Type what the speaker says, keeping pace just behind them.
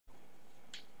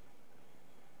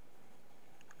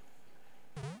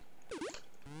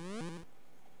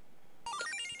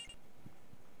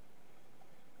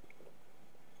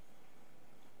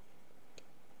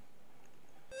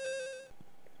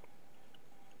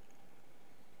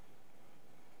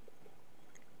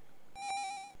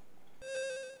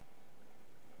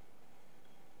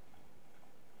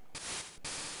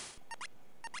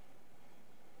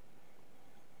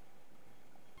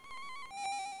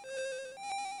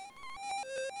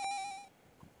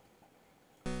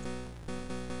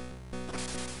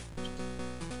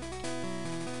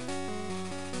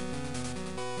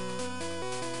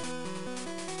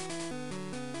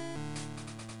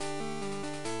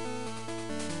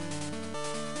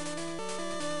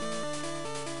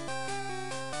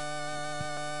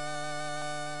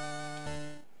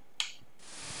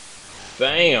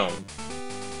Bam!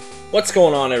 What's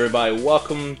going on, everybody?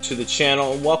 Welcome to the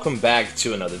channel and welcome back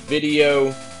to another video.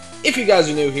 If you guys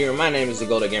are new here, my name is the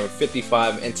G.O.A.T Gamer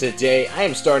 55 and today I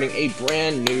am starting a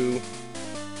brand new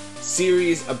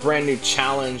series, a brand new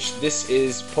challenge. This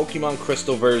is Pokemon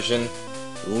Crystal version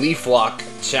Leaflocke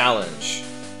challenge.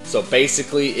 So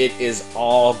basically it is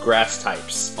all grass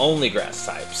types, only grass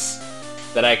types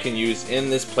that I can use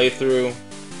in this playthrough.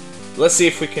 Let's see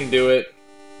if we can do it.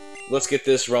 Let's get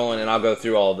this rolling and I'll go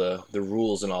through all the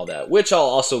rules and all that, which I'll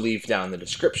also leave down in the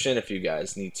description if you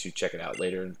guys need to check it out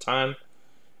later in time.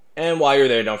 And while you're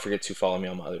there, don't forget to follow me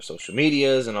on my other social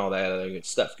medias and all that other good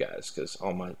stuff, guys, because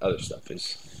all my other stuff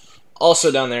is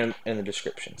also down there in the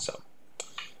description. So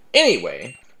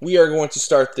anyway, we are going to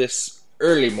start this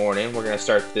early morning. We're going to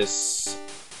start this...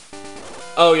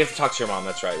 Oh, you have to talk to your mom.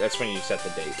 That's right. That's when you set the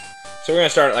date. So we're going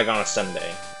to start like on a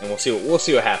Sunday, and we'll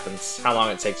see what happens, how long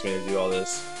it takes me to do all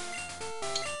this.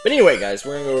 But anyway, guys,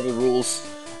 we're going to go over the rules.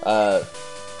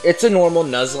 It's a normal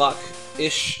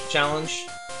Nuzlocke-ish challenge.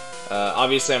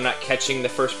 Obviously, I'm not catching the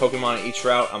first Pokemon in each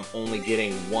route. I'm only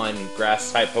getting one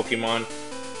Grass-type Pokemon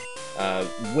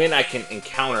when I can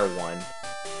encounter one.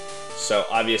 So,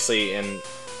 obviously, in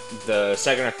the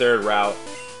second or third route,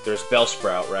 there's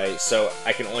Bellsprout, right? So,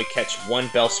 I can only catch one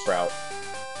Bellsprout,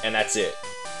 and that's it.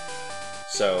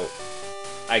 So,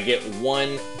 I get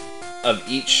one of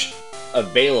each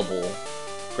available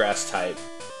grass type.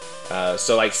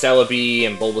 So like Celebi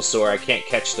and Bulbasaur, I can't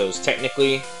catch those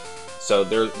technically, so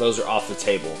those are off the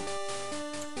table.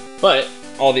 But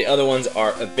all the other ones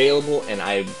are available and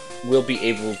I will be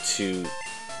able to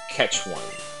catch one.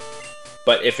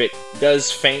 But if it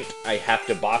does faint, I have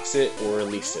to box it or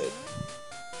release it.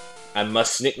 I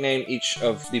must nickname each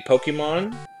of the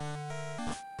Pokemon,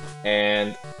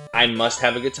 and I must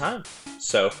have a good time.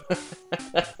 So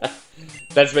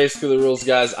that's basically the rules,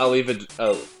 guys. I'll leave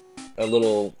a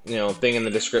little, thing in the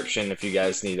description if you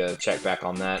guys need to check back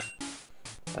on that.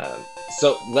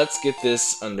 So let's get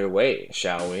this underway,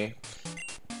 shall we?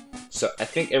 So I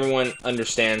think everyone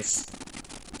understands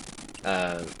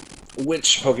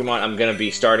which Pokemon I'm going to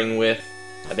be starting with.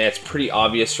 I think that's pretty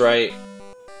obvious, right?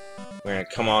 We're going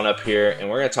to come on up here and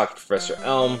we're going to talk to Professor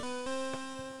Elm.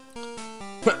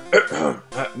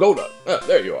 Golduck,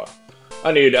 there you are.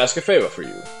 I need to ask a favor for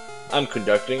you. I'm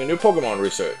conducting a new Pokemon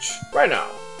research right now,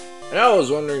 and I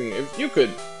was wondering if you could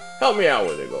help me out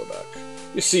with it, Golduck.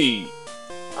 You see,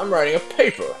 I'm writing a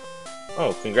paper.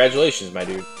 Oh, congratulations, my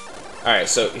dude. Alright,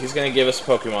 so he's going to give us a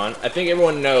Pokemon. I think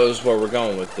everyone knows where we're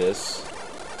going with this.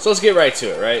 So let's get right to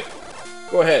it, right?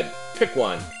 Go ahead, pick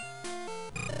one.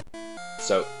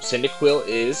 So, Cyndaquil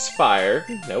is fire.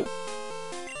 Nope.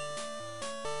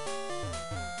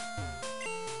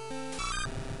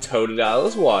 Totodile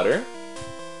is water.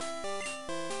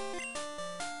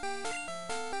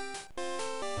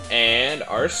 And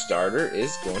our starter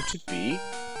is going to be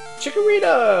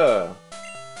Chikorita!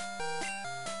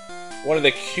 One of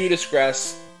the cutest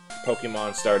grass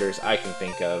Pokemon starters I can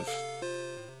think of.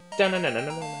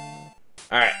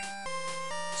 Alright.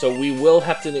 So we will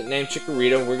have to nickname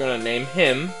Chikorita. We're going to name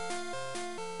him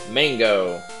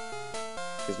Mango.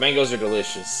 Because mangoes are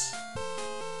delicious.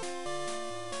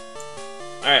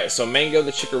 Alright, so Mango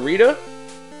the Chikorita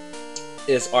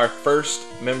is our first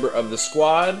member of the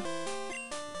squad.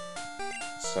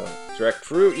 So,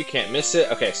 direct route, you can't miss it.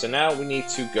 Okay, so now we need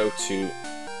to go to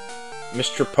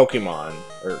Mr. Pokemon,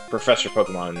 or Professor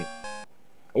Pokemon,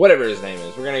 whatever his name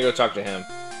is. We're gonna go talk to him.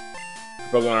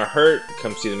 Pokemon are hurt,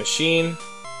 come see the machine.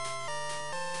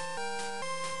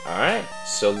 Alright,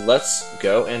 so let's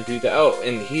go and do that. Oh,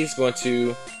 and he's going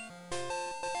to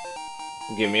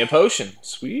give me a potion.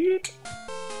 Sweet.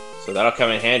 So that'll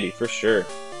come in handy for sure.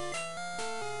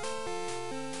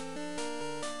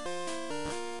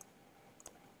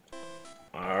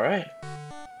 Alright.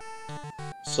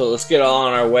 So let's get all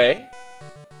on our way.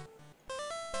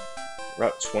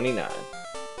 Route 29.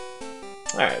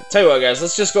 Alright, tell you what, guys,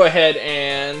 let's just go ahead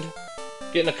and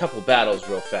get in a couple battles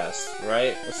real fast,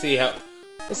 right? Let's see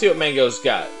what Mango's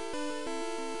got.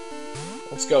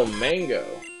 Let's go Mango.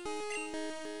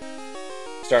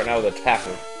 Starting out with a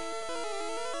tackle.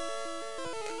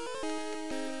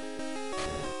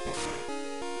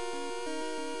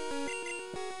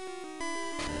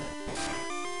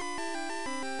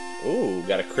 Ooh,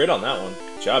 got a crit on that one.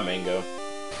 Good job, Mango.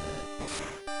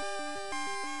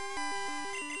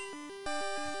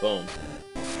 Boom.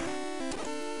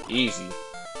 Easy.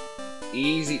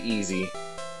 Easy, easy.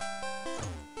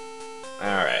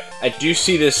 Alright. I do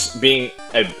see this being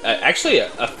actually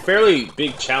a fairly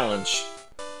big challenge.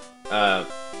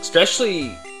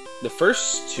 Especially the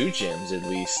first two gyms, at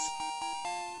least.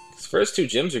 The first two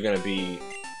gyms are going to be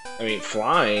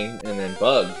flying and then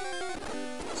bug.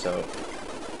 So,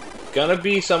 gonna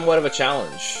be somewhat of a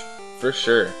challenge, for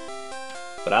sure.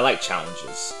 But I like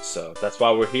challenges, so that's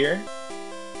why we're here.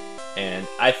 And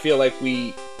I feel like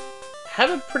we have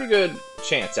a pretty good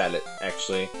chance at it,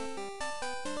 actually.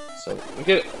 So, we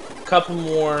get a couple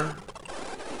more.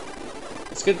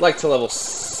 Let's get like to level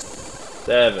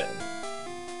 7.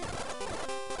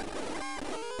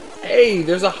 Hey,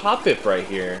 there's a Hoppip right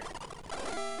here.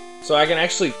 So I can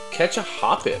actually catch a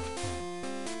Hoppip.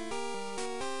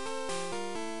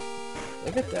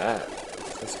 Look at that.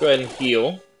 Let's go ahead and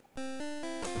heal.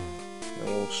 And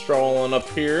we'll stroll on up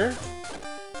here.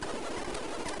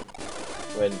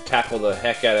 Go ahead and tackle the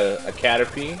heck out of a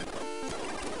Caterpie.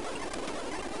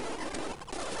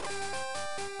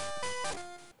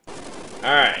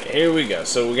 Alright, here we go.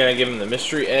 So we're gonna give him the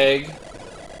mystery egg.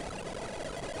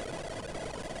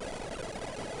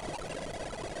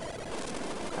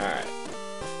 Alright.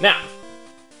 Now,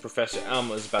 Professor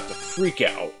Elma is about to freak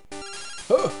out.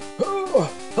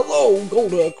 Hello,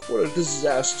 Golduck. What a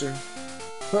disaster.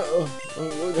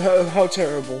 How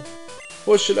terrible.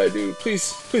 What should I do?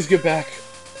 Please get back.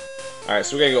 Alright,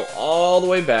 so we're gonna go all the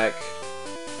way back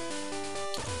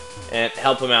and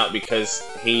help him out because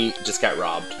he just got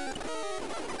robbed.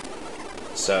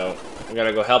 So, we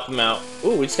gotta go help him out.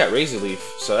 Ooh, we just got Razor Leaf,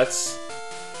 so that's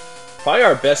probably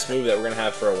our best move that we're gonna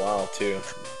have for a while, too.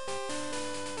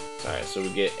 Alright, so we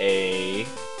get a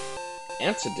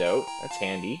antidote. That's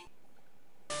handy.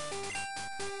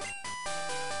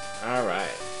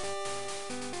 Alright.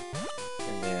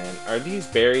 And then, are these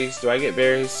berries? Do I get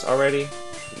berries already?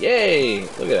 Yay!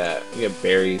 Look at that. We get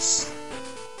berries.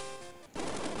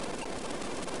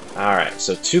 Alright,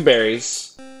 so 2 berries.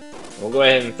 We'll go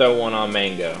ahead and throw one on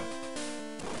Mango.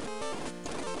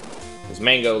 Because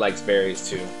Mango likes berries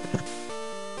too.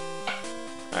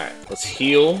 Alright, let's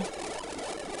heal.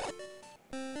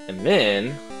 And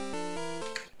then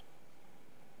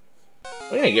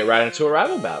we're gonna get right into a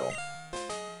rival battle.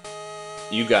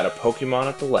 You got a Pokemon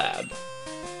at the lab.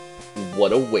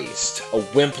 What a waste. A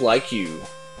wimp like you.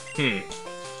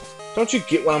 Don't you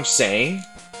get what I'm saying?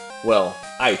 Well,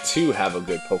 I too have a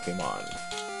good Pokemon.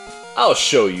 I'll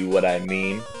show you what I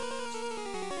mean.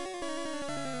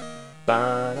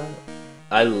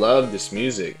 I love this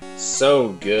music. So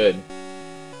good.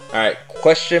 Alright,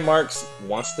 Question Marks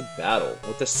wants to battle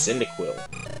with the Cyndaquil.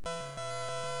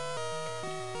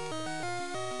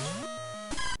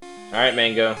 Alright,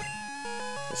 Mango.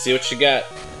 Let's see what you got.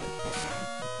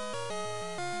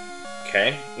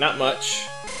 Okay, not much.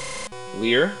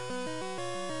 Leer.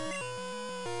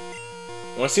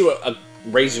 I want to see what a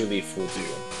Razor Leaf will do.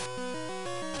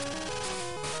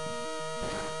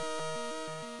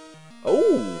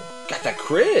 Oh, got that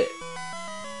crit.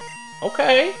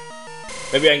 Okay.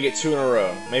 Maybe I can get 2 in a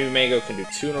row. Maybe Mango can do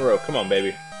 2 in a row. Come on,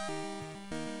 baby.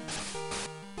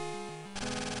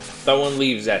 Throwing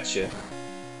leaves at you.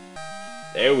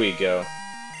 There we go.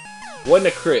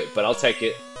 Wasn't a crit, but I'll take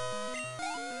it.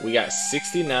 We got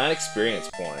 69 experience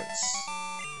points.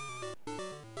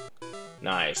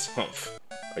 Nice. Humph.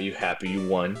 Are you happy you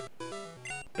won?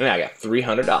 And I got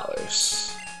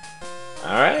 $300.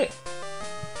 Alright.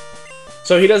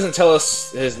 So he doesn't tell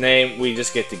us his name, we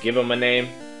just get to give him a name.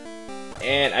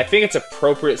 And I think it's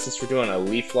appropriate since we're doing a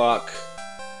Leaflocke.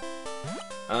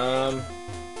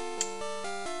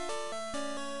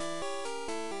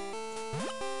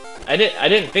 I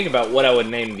didn't think about what I would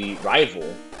name the rival.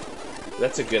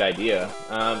 That's a good idea.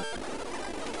 I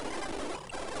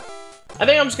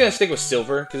think I'm just gonna stick with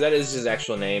Silver, because that is his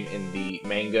actual name in the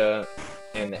manga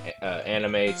and the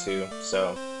anime too,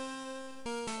 so.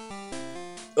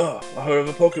 Oh, I heard of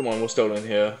a Pokemon was stolen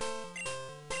here.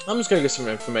 I'm just gonna get some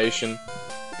information.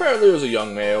 Apparently it was a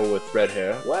young male with red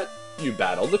hair. What? You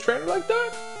battled the trainer like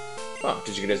that? Oh,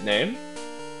 did you get his name?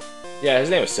 Yeah, his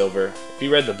name was Silver. If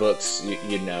you read the books,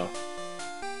 you'd know.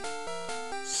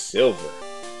 Silver.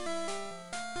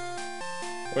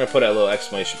 We're gonna put a little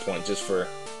exclamation point just for...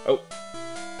 Oh.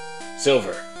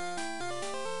 Silver.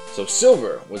 So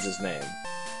Silver was his name.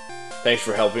 Thanks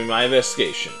for helping my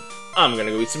investigation. I'm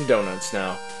gonna go eat some donuts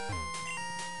now.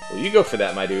 Well, you go for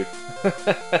that, my dude.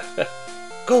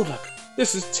 Golduck,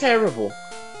 this is terrible.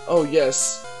 Oh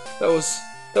yes, that was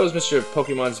Mr.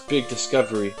 Pokemon's big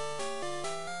discovery.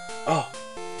 Oh,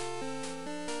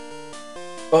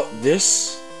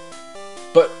 this?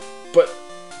 But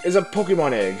is a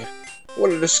Pokemon egg.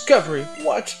 What a discovery!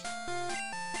 What?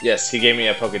 Yes, he gave me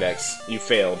a Pokedex. You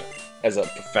failed as a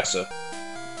professor.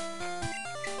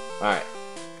 Alright.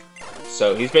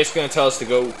 So he's basically going to tell us to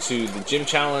go to the gym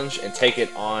challenge and take it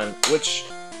on, which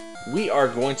we are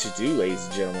going to do, ladies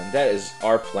and gentlemen. That is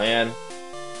our plan.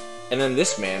 And then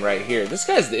this man right here, this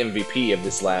guy's the MVP of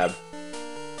this lab.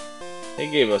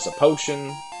 He gave us a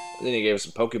potion, then he gave us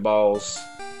some Pokeballs.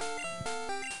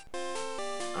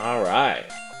 Alright,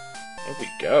 there we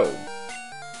go.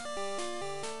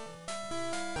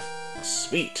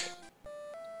 Sweet.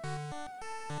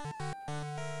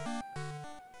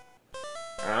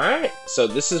 Alright, so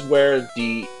this is where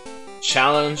the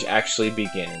challenge actually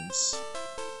begins.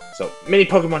 So, many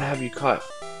Pokemon have you caught?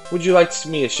 Would you like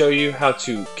me to show you how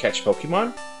to catch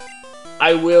Pokemon?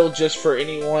 I will, just for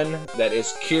anyone that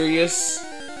is curious.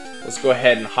 Let's go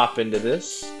ahead and hop into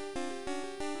this.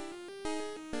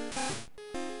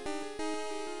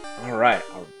 Alright,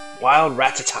 a wild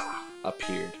Rattata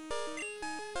appeared.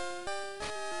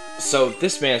 So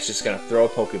this man's just gonna throw a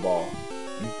Pokeball.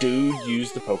 Dude,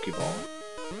 use the Pokeball.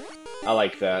 I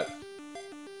like that.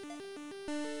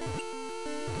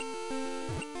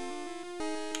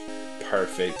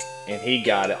 Perfect. And he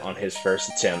got it on his first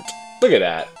attempt. Look at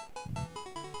that.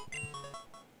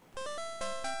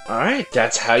 Alright,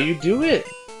 that's how you do it.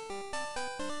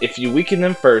 If you weaken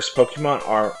them first, Pokemon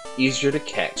are easier to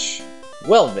catch.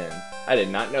 Well then, I did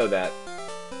not know that.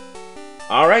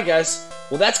 Alright guys,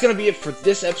 well that's going to be it for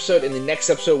this episode. In the next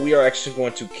episode, we are actually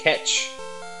going to catch,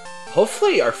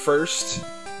 hopefully our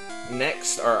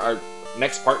next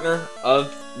partner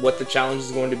of what the challenge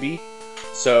is going to be.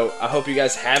 So I hope you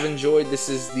guys have enjoyed. This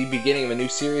is the beginning of a new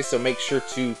series, so make sure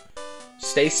to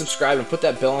stay subscribed and put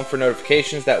that bell on for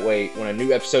notifications. That way, when a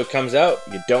new episode comes out,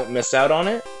 you don't miss out on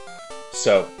it.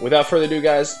 So without further ado,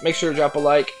 guys, make sure to drop a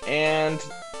like, and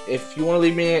if you want to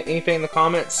leave me anything in the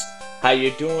comments, how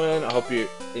you doing? I hope you're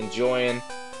enjoying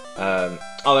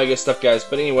all that good stuff, guys.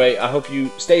 But anyway, I hope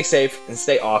you stay safe and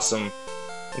stay awesome.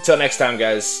 Until next time,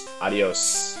 guys,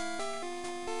 adios.